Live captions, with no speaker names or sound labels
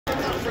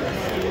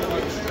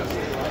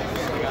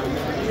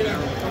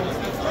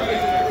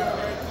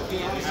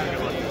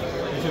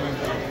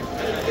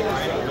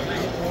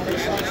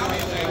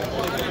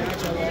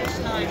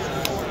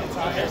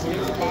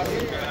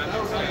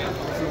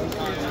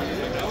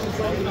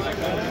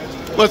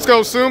Let's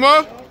go,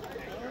 Suma.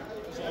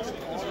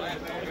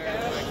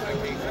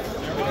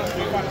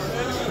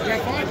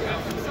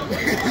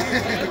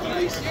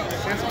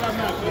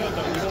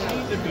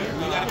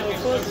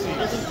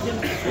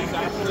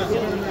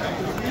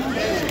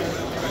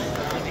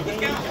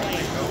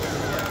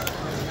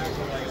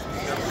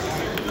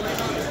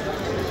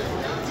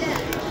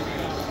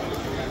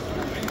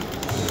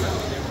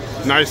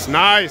 Nice,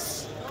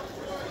 nice.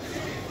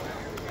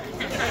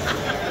 Oh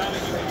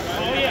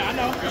yeah, I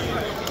know.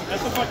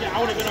 That's the fucking. I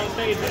would have been on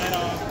stage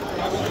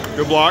at.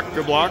 Good block,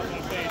 good block.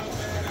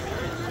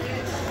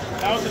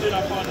 That was it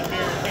up on the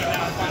mirror. Came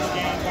down, final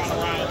game,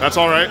 final round. That's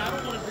all right.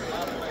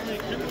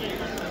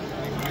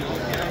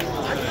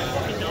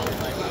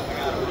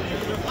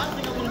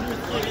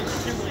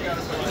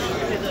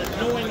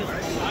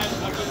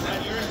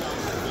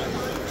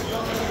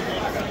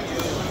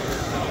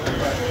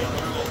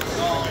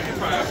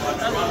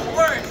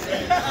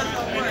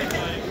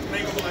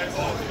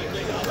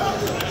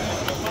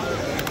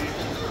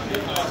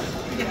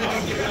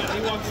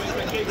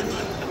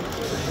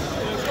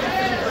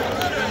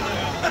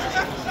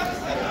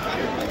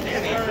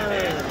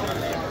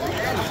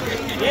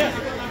 Yeah,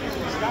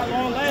 she's got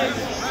long legs.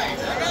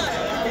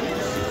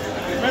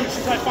 Remember,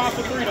 she's like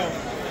 5'3" though.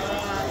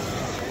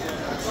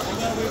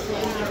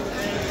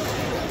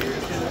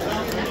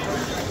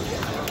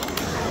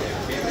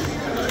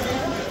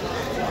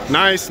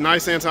 Nice,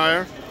 nice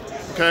anti-air.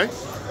 Okay.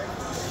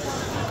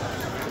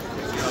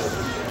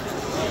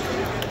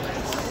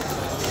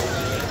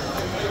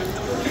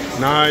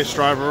 Nice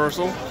drive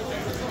reversal.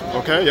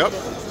 Okay, yep.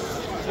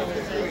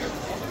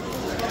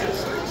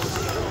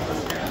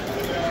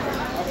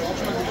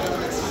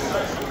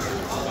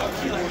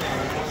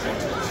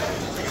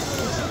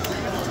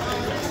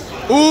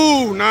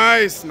 Ooh,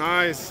 nice,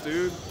 nice,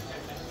 dude.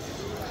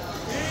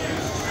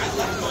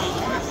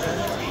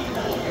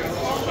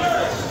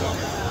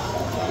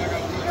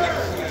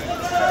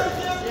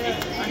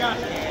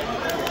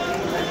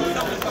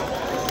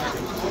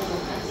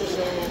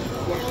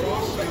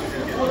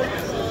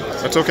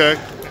 That's okay.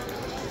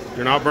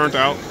 You're not burnt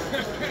out.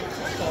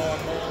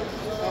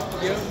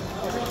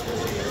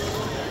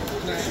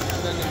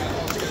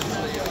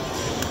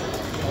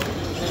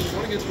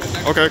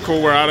 Okay,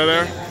 cool. We're out of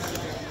there.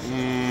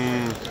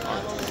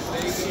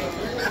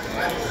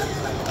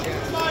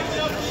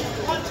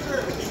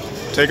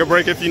 Take a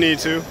break if you need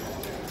to.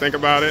 Think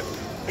about it.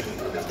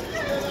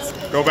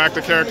 Go back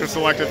to character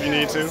select if you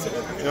need to.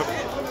 Yep.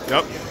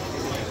 Yep.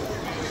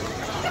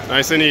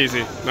 Nice and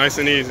easy. Nice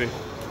and easy.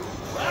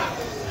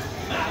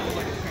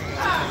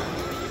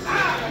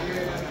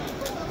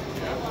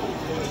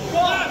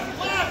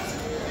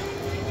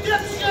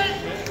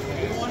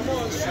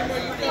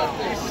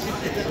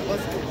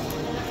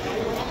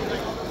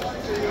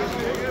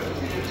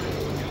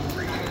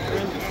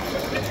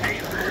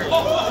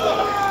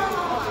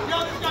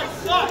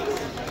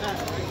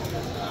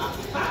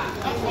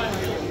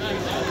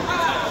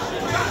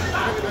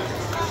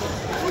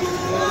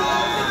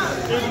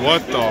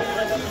 What the?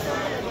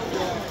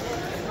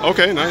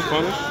 Okay, nice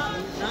punish.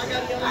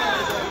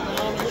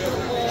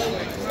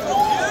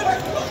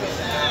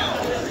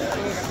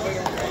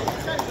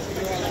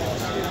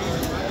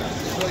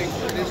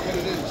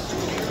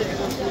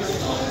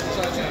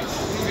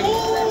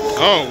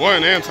 Oh, what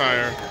an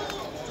anti-air.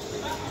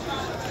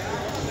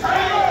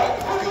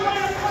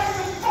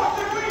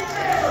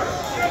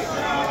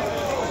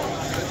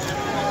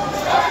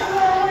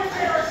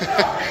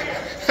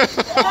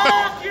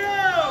 Fuck you!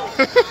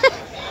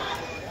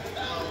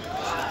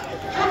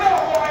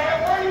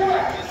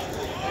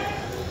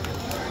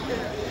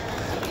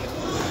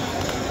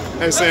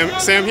 Hey,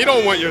 Sam, he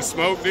don't want your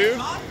smoke,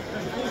 dude.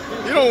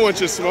 You don't want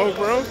your smoke,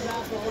 bro.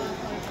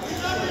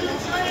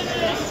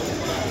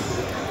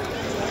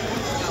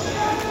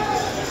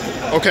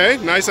 Okay,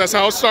 nice. That's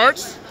how it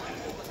starts.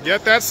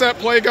 Get that set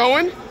play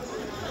going.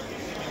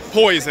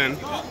 Poison.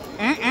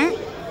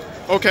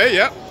 Okay,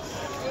 yep.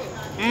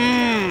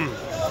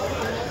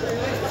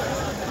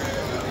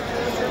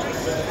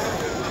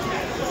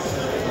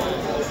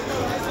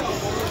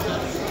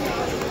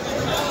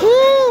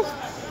 Woo!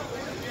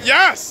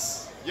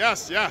 Yes!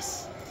 Yes,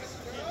 yes.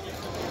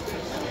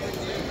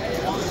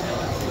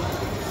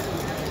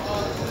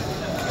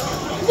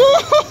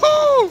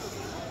 Woo-hoo-hoo!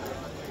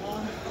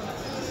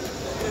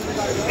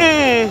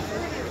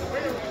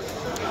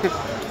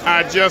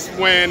 I just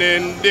went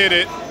and did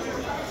it.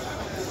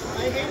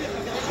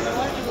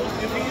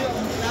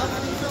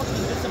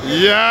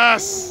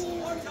 Yes!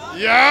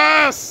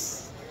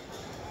 Yes!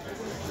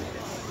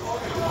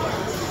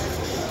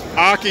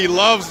 AKI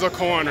loves the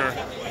corner.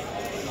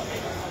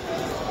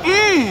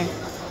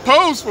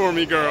 Pose for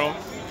me, girl.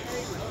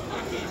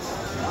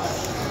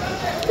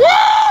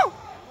 Woo!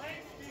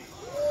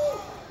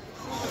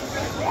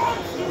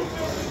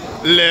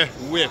 Le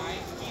whip.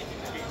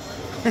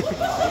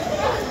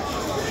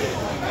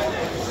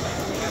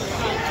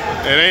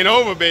 It ain't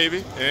over,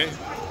 baby. It ain't.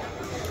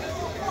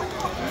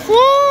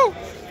 Woo!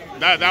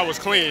 That was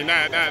clean.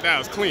 That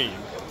was clean.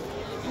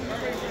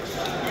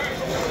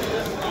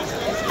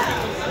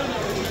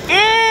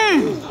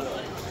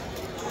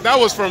 That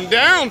was from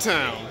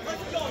downtown.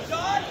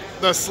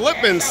 The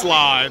slip and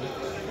slide.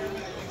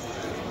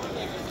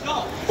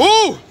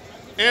 Ooh!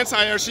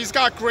 Anti-air. She's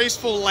got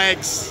graceful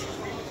legs.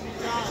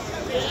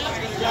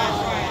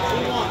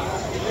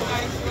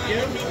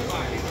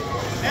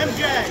 MJ.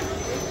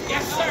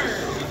 Yes,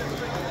 sir.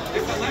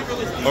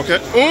 Okay.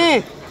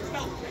 Ooh!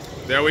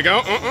 There we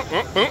go.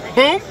 Boom.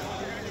 Boom.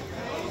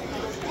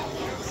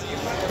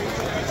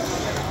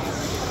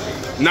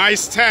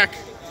 Nice tech.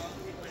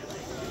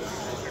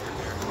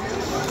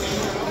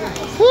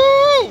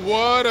 Woo!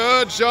 What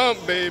a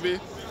jump, baby.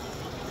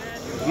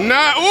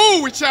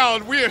 Ooh, we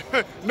challenge. We're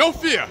no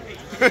fear.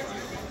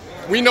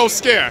 We no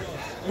scare.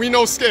 We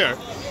no scare.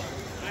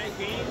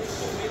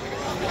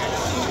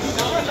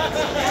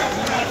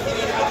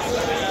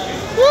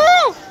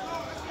 Woo!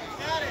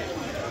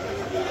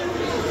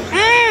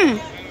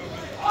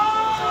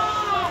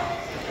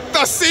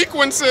 The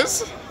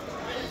sequences.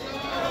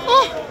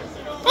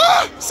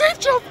 Oh, safe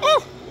jump.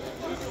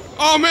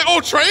 Oh man.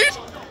 Oh, trade.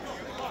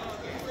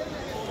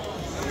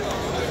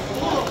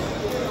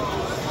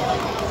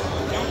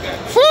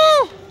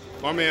 Woo!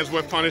 My man's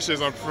whip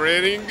punishes are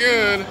pretty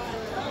good.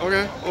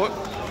 Okay. What?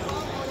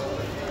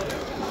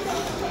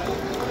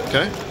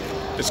 Okay.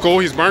 It's cool.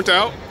 He's burnt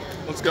out.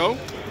 Let's go.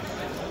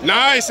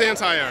 Nice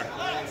anti-air.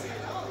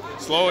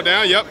 Slow it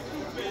down. Yep.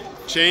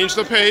 Change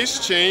the pace.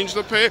 Change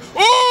the pace.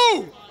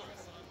 Ooh!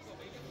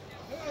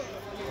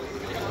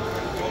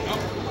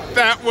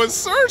 That was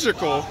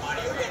surgical.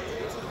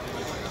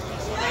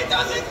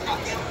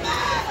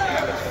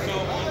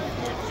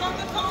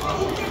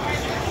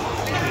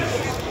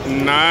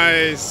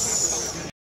 Nice.